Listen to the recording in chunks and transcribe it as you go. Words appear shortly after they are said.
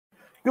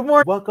Good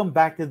morning. Welcome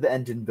back to the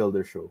Engine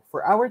Builder Show.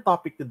 For our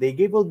topic today,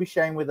 Gabe will be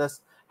sharing with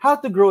us how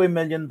to grow $1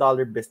 million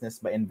business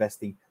by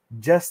investing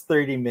just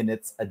 30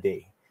 minutes a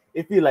day.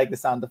 If you like the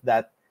sound of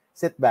that,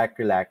 sit back,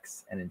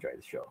 relax, and enjoy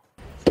the show.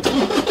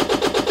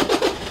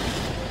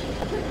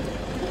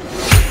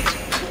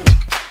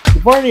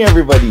 Good morning,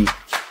 everybody.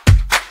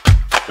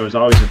 There was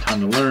always a ton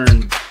to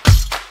learn.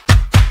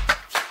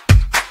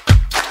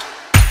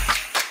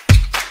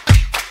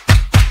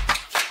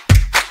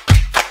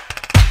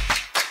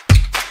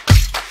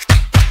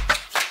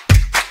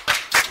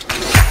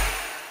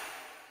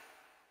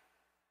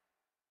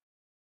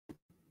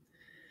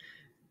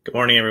 Good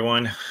morning,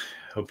 everyone.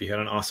 Hope you had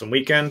an awesome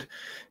weekend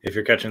if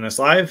you're catching this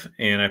live,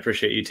 and I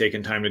appreciate you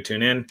taking time to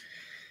tune in.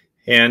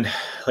 And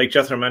like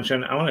Jethro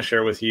mentioned, I want to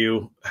share with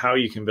you how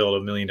you can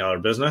build $1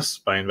 million business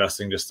by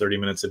investing just 30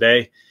 minutes a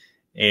day.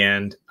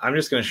 And I'm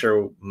just going to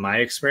share my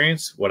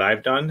experience, what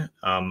I've done.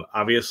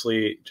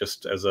 Obviously,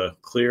 just as a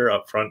clear,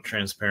 upfront,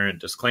 transparent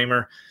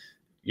disclaimer,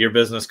 your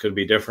business could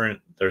be different.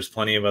 There's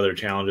plenty of other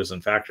challenges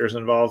and factors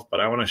involved,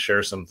 but I want to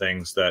share some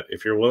things that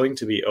if you're willing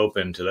to be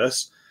open to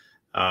this,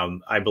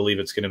 I believe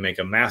it's going to make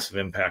a massive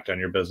impact on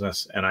your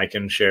business. And I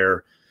can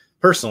share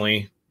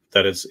personally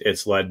that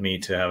it's led me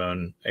to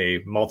having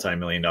a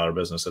multi-million-dollar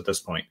business at this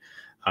point.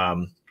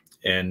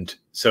 And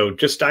so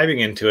just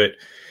diving into it,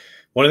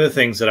 one of the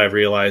things that I've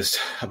realized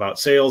about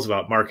sales,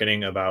 about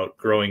marketing, about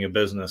growing a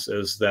business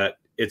is that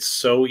it's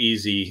so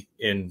easy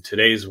in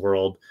today's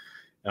world,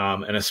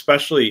 and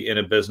especially in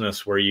a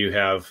business where you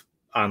have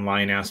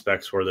online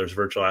aspects, where there's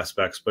virtual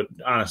aspects, but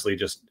honestly,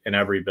 just in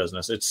every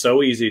business, it's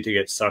so easy to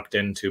get sucked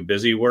into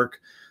busy work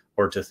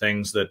or to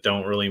things that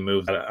don't really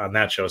move on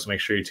that show. So make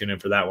sure you tune in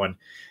for that one.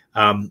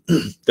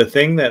 The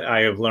thing that I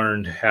have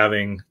learned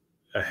having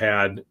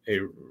had a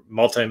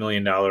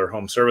multi-million-dollar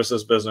home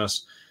services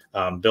business,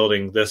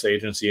 building this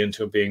agency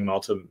into being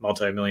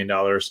multi-million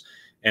dollars,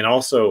 and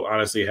also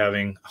honestly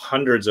having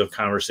hundreds of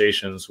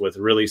conversations with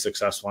really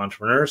successful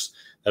entrepreneurs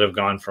that have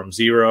gone from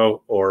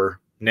zero or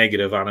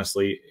negative,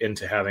 honestly,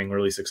 into having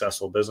really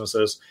successful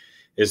businesses,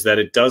 is that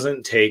it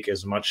doesn't take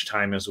as much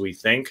time as we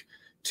think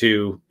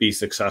to be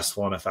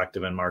successful and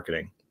effective in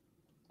marketing.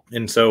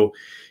 And so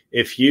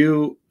if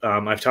you,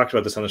 I've talked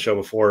about this on the show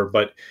before,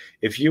 but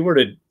if you were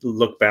to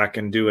look back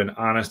and do an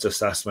honest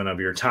assessment of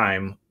your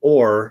time,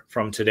 or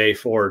from today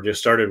forward, just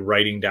started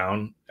writing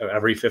down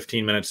every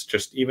 15 minutes,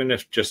 just even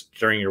if just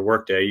during your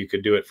workday, you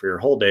could do it for your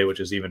whole day, which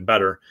is even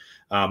better.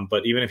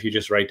 But even if you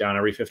just write down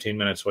every 15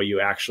 minutes what you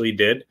actually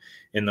did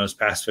in those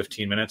past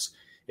 15 minutes,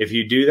 if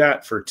you do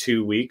that for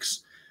 2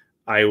 weeks,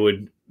 I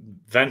would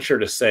venture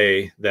to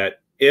say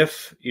that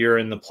if you're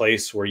in the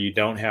place where you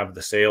don't have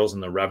the sales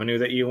and the revenue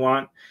that you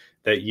want,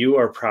 that you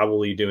are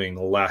probably doing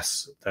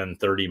less than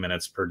 30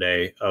 minutes per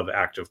day of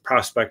active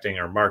prospecting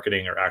or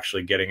marketing, or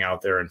actually getting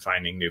out there and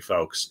finding new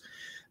folks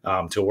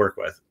to work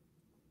with,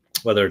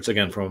 whether it's,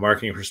 again, from a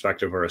marketing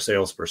perspective or a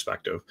sales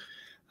perspective.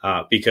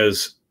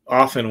 Because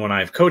often when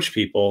I've coached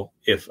people,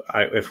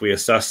 if we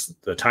assess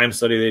the time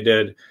study they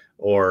did,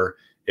 or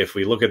if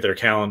we look at their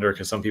calendar,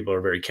 because some people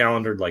are very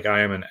calendared like I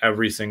am, and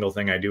every single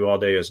thing I do all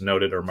day is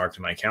noted or marked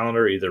in my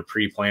calendar, either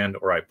pre-planned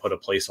or I put a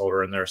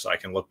placeholder in there so I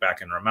can look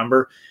back and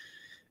remember.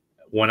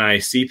 When I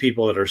see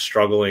people that are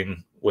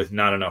struggling with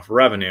not enough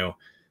revenue,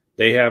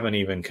 they haven't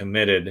even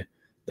committed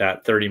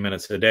that 30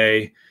 minutes a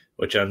day,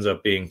 which ends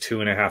up being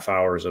 2.5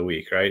 hours a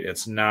week, right?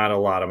 It's not a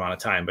lot amount of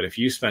time, but if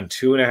you spend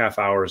 2.5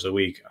 hours a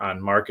week on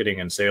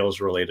marketing and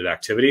sales related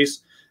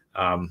activities,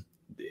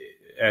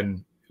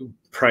 and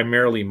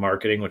primarily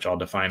marketing, which I'll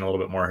define a little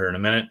bit more here in a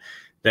minute,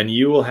 then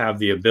you will have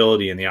the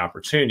ability and the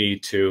opportunity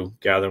to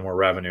gather more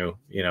revenue,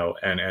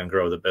 and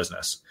grow the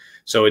business.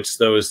 So it's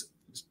those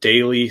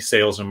daily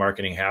sales and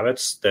marketing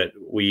habits that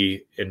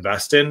we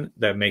invest in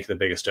that make the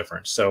biggest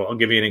difference. So I'll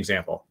give you an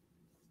example.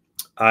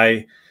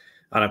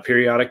 On a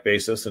periodic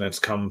basis, and it's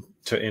come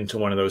into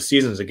one of those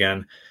seasons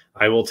again,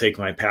 I will take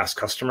my past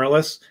customer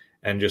list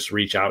and just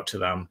reach out to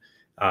them.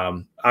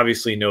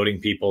 Obviously noting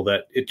people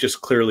that it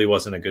just clearly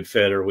wasn't a good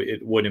fit, or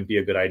it wouldn't be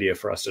a good idea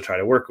for us to try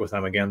to work with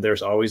them again.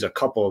 There's always a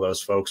couple of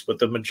those folks, but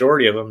the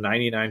majority of them,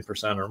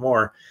 99% or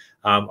more,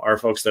 are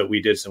folks that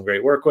we did some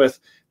great work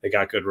with. They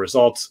got good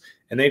results,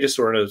 and they just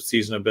sort of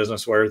season of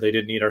business where they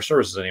didn't need our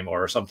services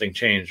anymore, or something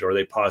changed, or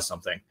they paused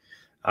something.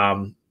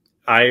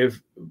 I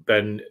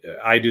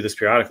do this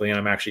periodically, and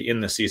I'm actually in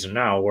this season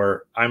now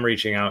where I'm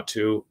reaching out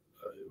to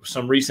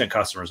some recent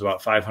customers,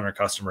 about 500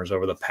 customers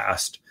over the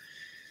past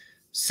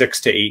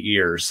 6 to 8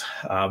 years,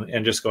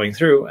 and just going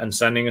through and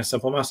sending a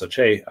simple message.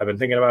 Hey, I've been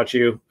thinking about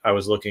you. I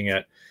was looking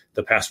at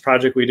the past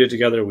project we did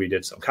together. We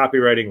did some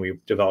copywriting. We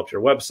developed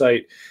your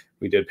website.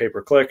 We did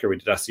pay-per-click, or we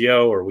did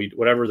SEO, or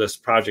whatever this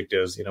project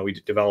is. We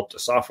developed a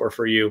software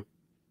for you.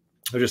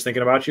 I'm just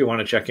thinking about you. Want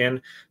to check in.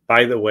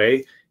 By the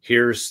way,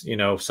 here's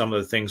some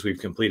of the things we've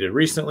completed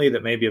recently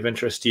that may be of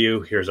interest to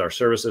you. Here's our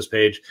services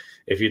page.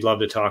 If you'd love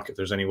to talk, if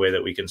there's any way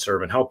that we can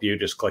serve and help you,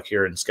 just click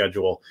here and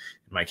schedule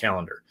in my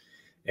calendar.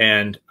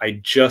 And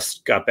I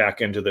just got back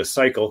into this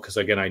cycle because,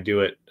 again, I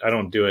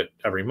don't do it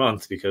every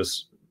month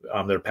because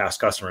that are past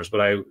customers,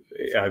 but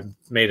I've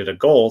made it a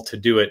goal to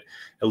do it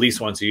at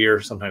least once a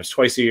year, sometimes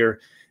twice a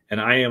year. And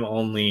I am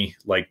only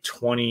like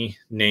 20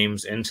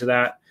 names into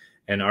that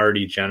and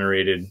already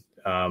generated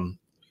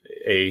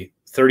a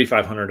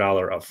 $3,500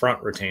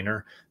 upfront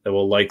retainer that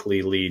will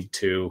likely lead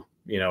to,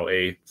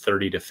 a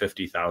 $30,000 to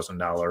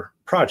 $50,000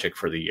 project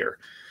for the year.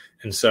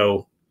 And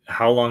so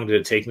how long did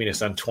it take me to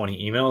send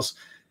 20 emails?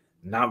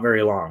 Not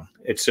very long.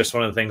 It's just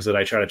one of the things that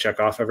I try to check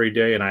off every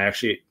day. And I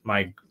actually,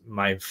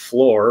 my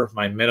floor,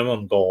 my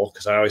minimum goal,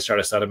 because I always try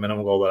to set a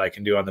minimum goal that I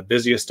can do on the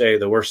busiest day,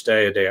 the worst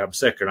day, a day I'm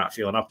sick or not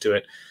feeling up to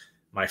it.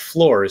 My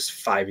floor is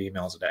 5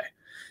 emails a day.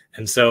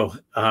 And so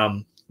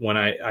when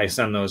I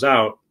send those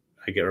out,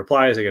 I get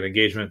replies, I get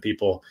engagement.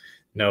 People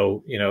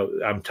know,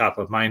 I'm top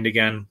of mind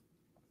again.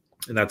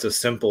 And that's a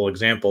simple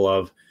example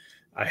of,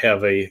 I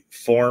have a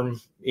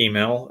form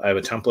email. I have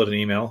a template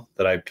email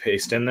that I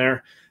paste in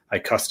there. I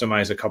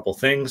customize a couple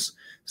things.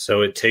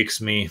 So it takes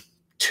me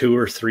 2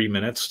 or 3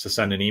 minutes to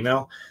send an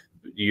email,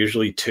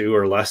 usually 2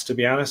 or less, to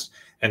be honest.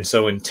 And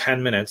so in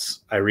 10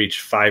 minutes, I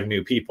reach 5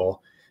 new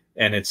people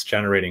and it's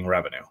generating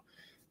revenue.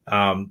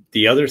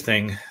 The other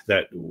thing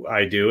that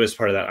I do as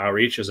part of that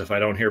outreach is if I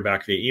don't hear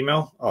back via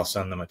email, I'll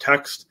send them a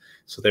text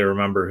so they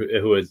remember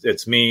who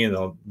it's me,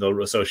 and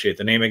they'll associate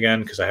the name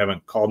again because I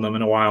haven't called them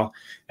in a while.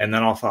 And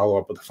then I'll follow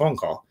up with a phone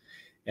call.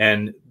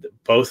 And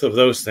both of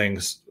those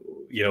things,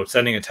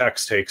 sending a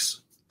text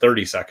takes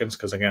 30 seconds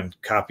because, again,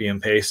 copy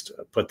and paste,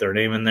 put their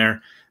name in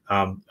there.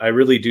 I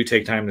really do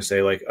take time to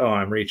say, like, oh,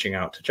 I'm reaching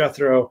out to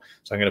Jethro,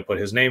 so I'm going to put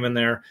his name in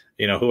there,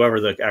 whoever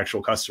the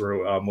actual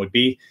customer would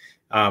be.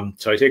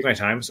 So I take my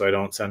time so I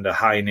don't send a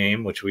high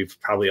name, which we've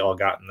probably all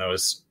gotten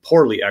those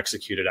poorly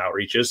executed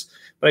outreaches.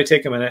 But I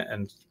take a minute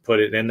and put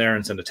it in there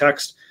and send a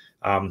text.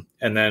 And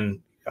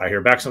then I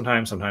hear back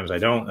sometimes I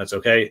don't. That's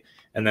okay.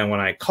 And then when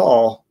I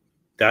call,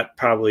 that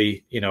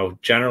probably,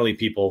 generally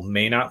people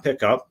may not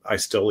pick up. I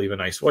still leave a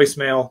nice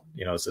voicemail.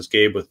 This is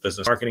Gabe with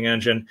Business Marketing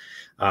Engine.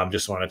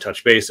 Just want to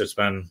touch base. It's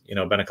been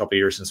a couple of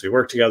years since we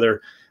worked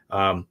together.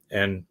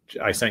 And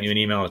I sent you an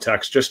email and a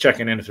text, just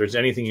checking in. If there's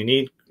anything you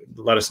need,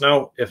 let us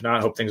know. If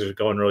not, hope things are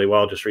going really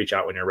well. Just reach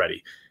out when you're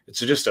ready. It's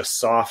just a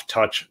soft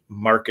touch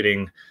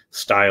marketing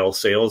style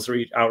sales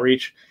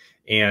outreach.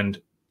 And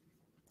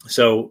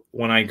so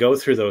when I go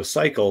through those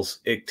cycles,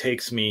 it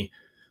takes me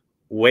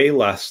way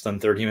less than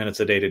 30 minutes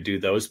a day to do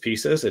those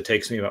pieces. It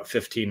takes me about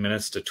 15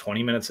 minutes to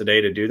 20 minutes a day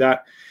to do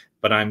that.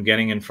 But I'm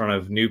getting in front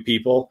of new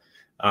people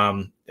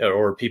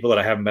or people that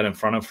I haven't been in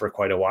front of for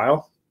quite a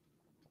while.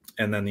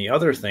 And then the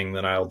other thing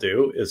that I'll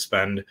do is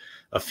spend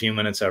a few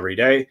minutes every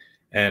day,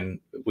 and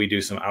we do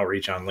some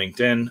outreach on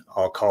LinkedIn.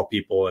 I'll call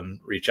people and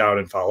reach out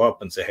and follow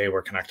up and say, hey,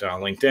 we're connected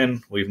on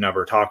LinkedIn. We've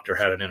never talked or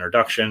had an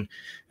introduction.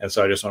 And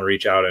so I just want to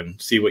reach out and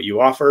see what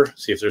you offer,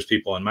 see if there's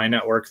people in my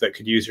network that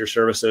could use your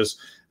services,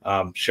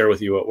 share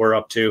with you what we're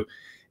up to.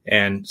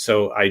 And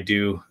so I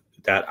do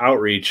that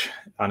outreach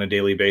on a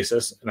daily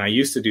basis. And I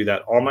used to do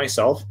that all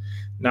myself.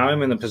 Now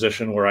I'm in the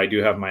position where I do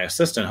have my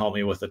assistant help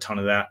me with a ton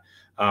of that.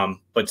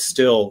 But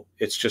still,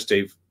 it's just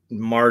a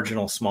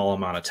marginal small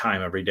amount of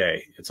time every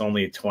day. It's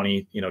only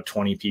 20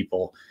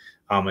 people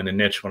in a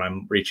niche when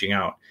I'm reaching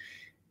out.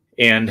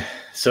 And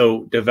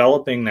so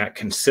developing that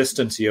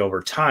consistency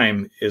over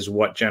time is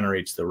what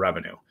generates the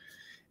revenue.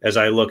 As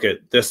I look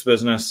at this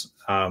business,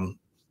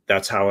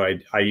 that's how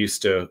I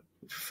used to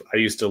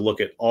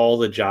look at all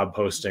the job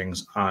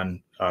postings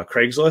on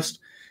Craigslist,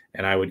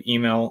 and I would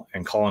email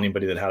and call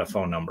anybody that had a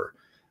phone number.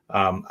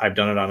 I've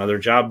done it on other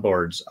job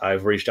boards.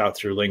 I've reached out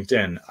through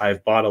LinkedIn.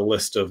 I've bought a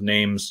list of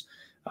names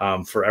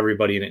for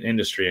everybody in an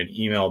industry and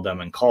emailed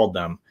them and called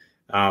them.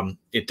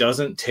 It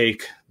doesn't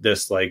take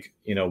this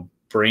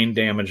brain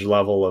damage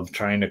level of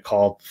trying to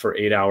call for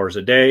 8 hours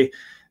a day.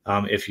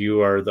 If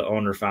you are the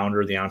owner,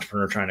 founder, the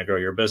entrepreneur trying to grow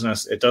your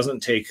business, it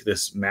doesn't take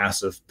this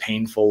massive,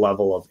 painful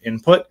level of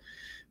input,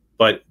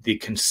 but the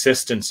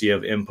consistency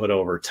of input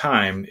over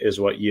time is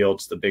what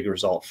yields the big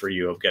result for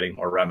you of getting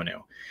more revenue.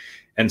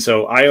 And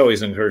so I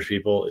always encourage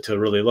people to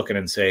really look at it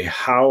and say,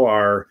 how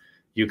are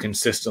you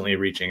consistently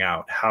reaching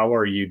out? How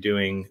are you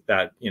doing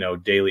that,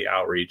 daily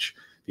outreach?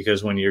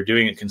 Because when you're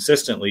doing it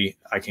consistently,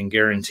 I can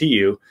guarantee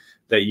you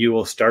that you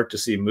will start to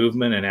see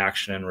movement and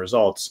action and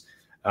results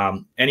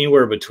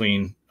anywhere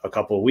between a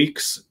couple of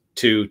weeks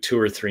to 2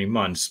 or 3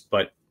 months.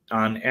 But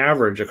on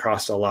average,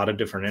 across a lot of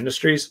different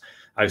industries,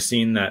 I've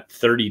seen that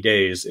 30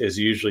 days is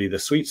usually the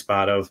sweet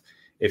spot of,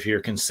 if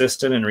you're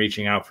consistent in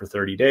reaching out for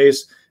 30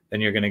 days, then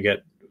you're going to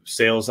get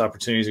sales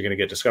opportunities, you're going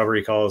to get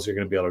discovery calls, you're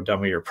going to be able to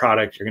demo your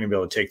product, you're going to be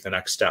able to take the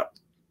next step.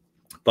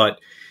 But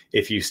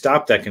if you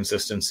stop that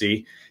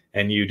consistency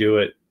and you do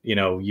it,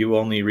 you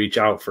only reach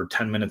out for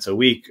 10 minutes a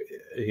week,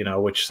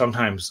 which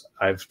sometimes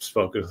I've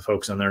spoken with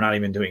folks and they're not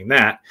even doing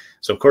that.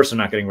 So of course they're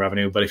not getting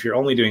revenue, but if you're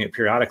only doing it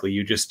periodically,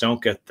 you just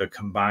don't get the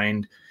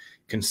combined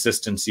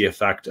consistency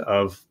effect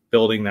of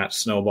building that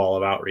snowball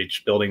of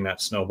outreach, building that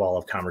snowball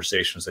of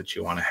conversations that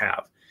you want to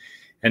have.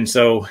 And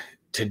so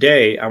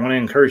today, I want to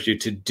encourage you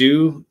to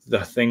do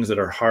the things that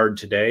are hard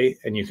today,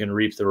 and you can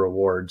reap the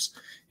rewards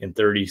in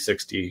 30,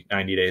 60,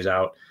 90 days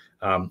out.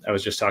 I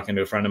was just talking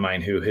to a friend of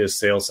mine who his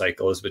sales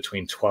cycle is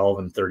between 12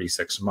 and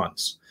 36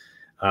 months,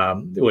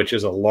 which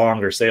is a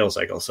longer sales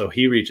cycle. So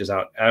he reaches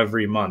out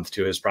every month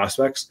to his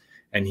prospects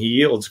and he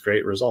yields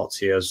great results.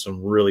 He has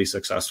some really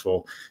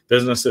successful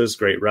businesses,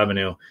 great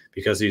revenue,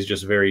 because he's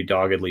just very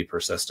doggedly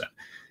persistent.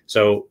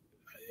 So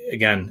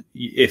again,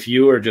 if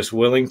you are just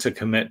willing to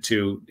commit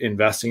to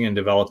investing and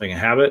developing a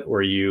habit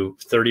where you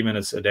 30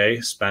 minutes a day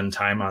spend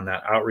time on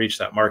that outreach,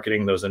 that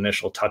marketing, those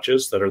initial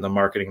touches that are the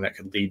marketing that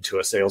could lead to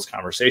a sales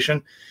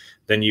conversation,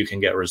 then you can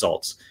get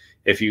results.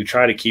 If you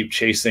try to keep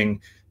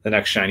chasing the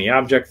next shiny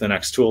object, the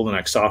next tool, the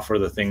next software,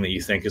 the thing that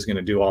you think is going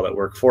to do all that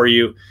work for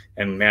you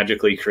and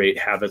magically create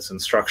habits and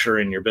structure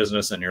in your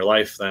business and your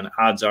life, then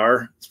odds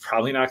are it's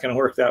probably not going to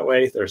work that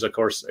way. There's, of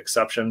course,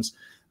 exceptions.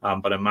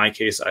 But in my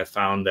case, I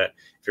found that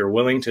if you're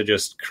willing to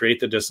just create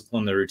the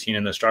discipline, the routine,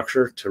 and the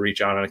structure to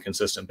reach out on a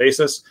consistent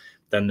basis,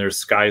 then there's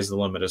sky's the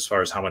limit as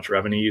far as how much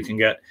revenue you can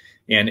get.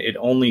 And it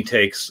only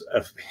takes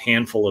a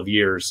handful of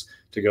years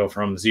to go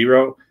from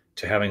zero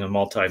to having a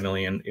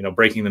multi-million,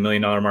 breaking the $1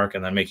 million mark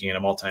and then making it a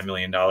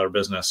multi-million-dollar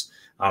business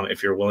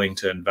if you're willing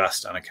to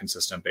invest on a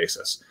consistent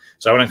basis.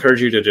 So I would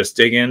encourage you to just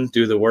dig in,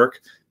 do the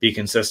work, be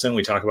consistent.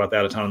 We talk about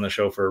that a ton on the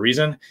show for a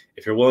reason.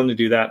 If you're willing to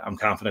do that, I'm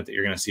confident that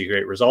you're going to see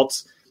great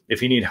results.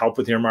 If you need help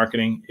with your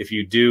marketing, if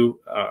you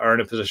are in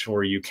a position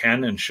where you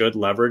can and should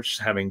leverage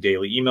having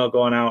daily email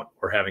going out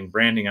or having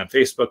branding on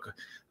Facebook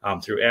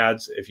through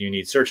ads, if you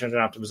need search engine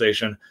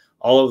optimization,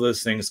 all of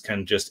those things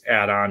can just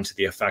add on to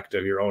the effect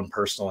of your own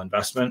personal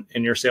investment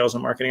in your sales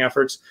and marketing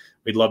efforts.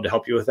 We'd love to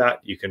help you with that.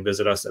 You can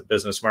visit us at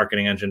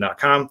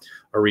businessmarketingengine.com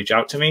or reach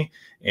out to me,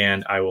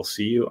 and I will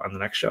see you on the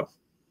next show.